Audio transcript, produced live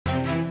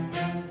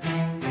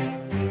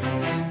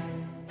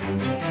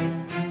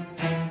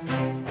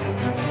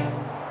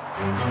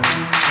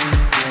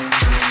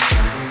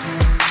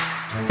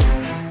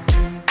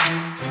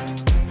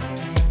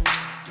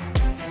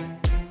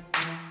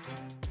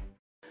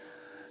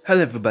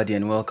Hello everybody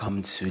and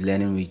welcome to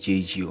Learning with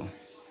JGO.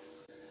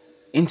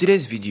 In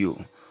today's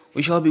video,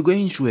 we shall be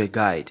going through a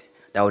guide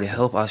that will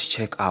help us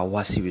check our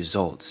Wassce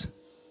results.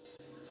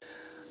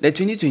 The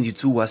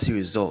 2022 Wassce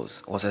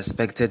results was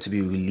expected to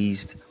be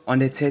released on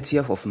the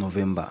 30th of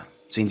November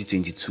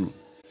 2022.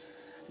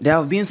 There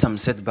have been some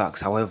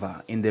setbacks,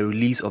 however, in the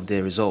release of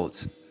the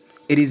results.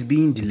 It is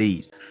being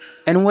delayed,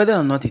 and whether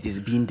or not it is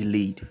being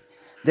delayed,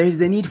 there is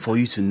the need for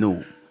you to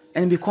know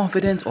and be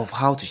confident of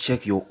how to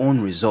check your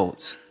own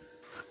results.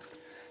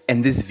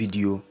 In this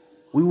video,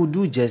 we will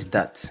do just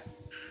that.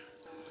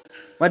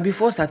 But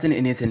before starting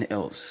anything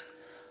else,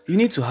 you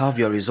need to have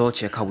your result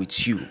checker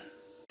with you.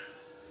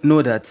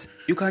 Know that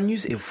you can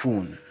use a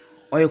phone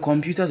or a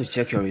computer to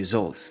check your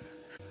results.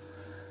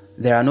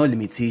 There are no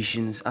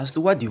limitations as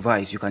to what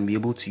device you can be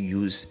able to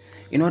use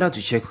in order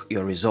to check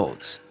your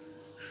results.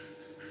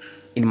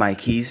 In my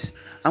case,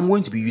 I'm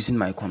going to be using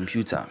my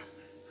computer.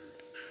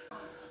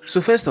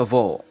 So first of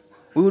all,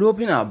 we would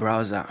open our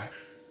browser,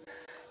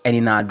 and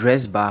in our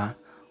address bar,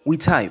 we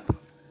type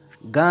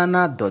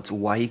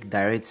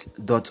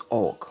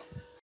ghana.waecdirect.org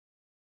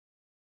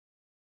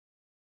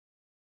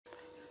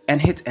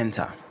and hit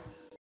enter.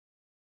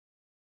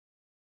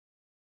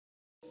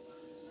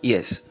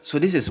 Yes, so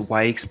this is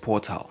Waec's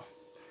portal.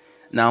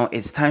 Now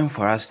it's time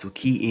for us to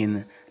key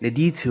in the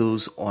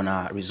details on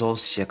our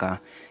results checker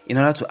in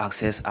order to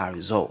access our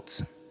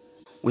results.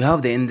 We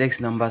have the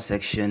index number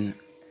section,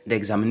 the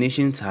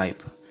examination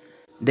type,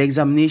 the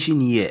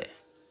examination year,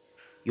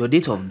 your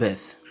date of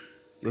birth.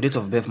 Your date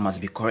of birth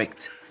must be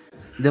correct.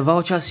 The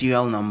voucher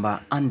serial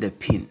number and the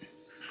PIN.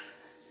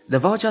 The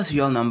voucher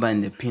serial number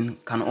and the PIN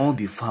can all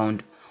be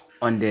found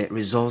on the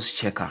results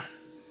checker.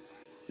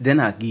 Then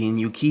again,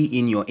 you key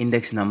in your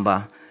index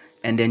number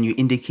and then you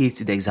indicate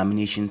the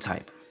examination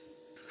type.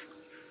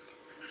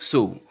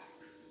 So,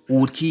 we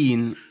would key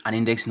in an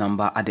index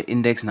number at the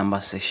index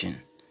number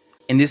section.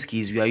 In this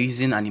case, we are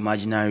using an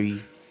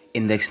imaginary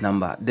index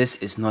number. This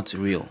is not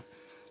real.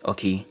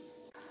 Okay.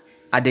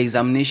 At the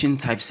examination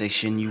type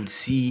section, you would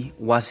see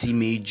Wassce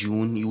May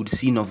June, you would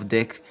see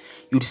NOVDEC,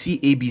 you would see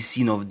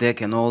ABC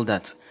NOVDEC and all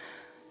that.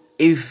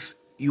 If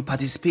you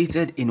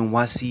participated in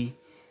Wassce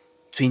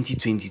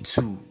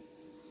 2022,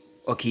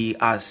 okay,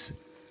 as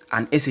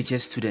an SHS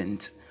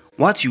student,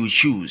 what you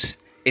choose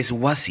is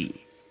Wassce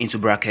into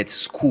brackets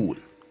school.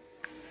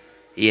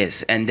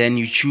 Yes, and then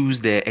you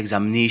choose the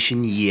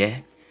examination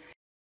year.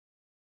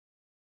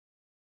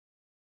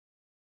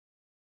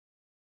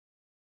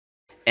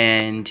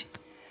 And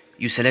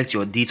you select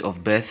your date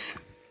of birth,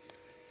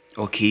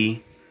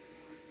 okay,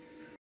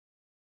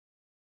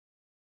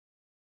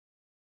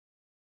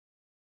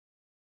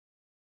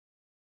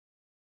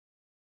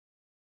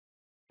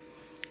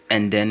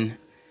 and then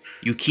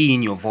you key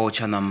in your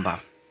voucher number,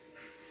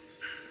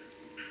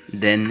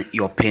 then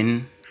your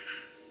PIN,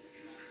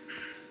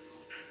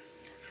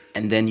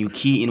 and then you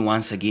key in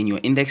once again your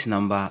index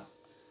number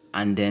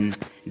and then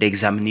the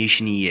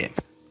examination year.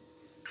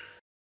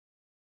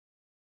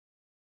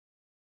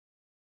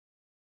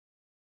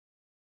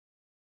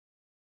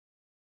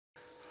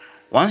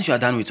 Once you are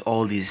done with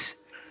all this,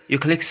 you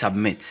click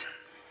submit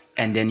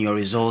and then your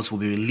results will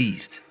be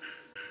released.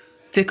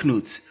 Take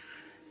note,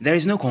 there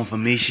is no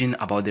confirmation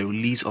about the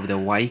release of the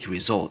Waec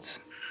results.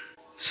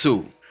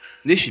 So,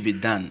 this should be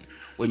done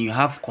when you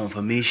have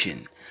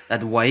confirmation that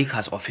Waec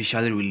has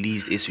officially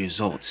released its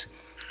results.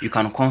 You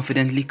can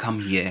confidently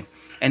come here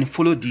and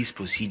follow these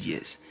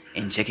procedures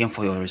in checking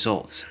for your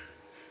results.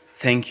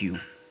 Thank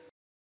you.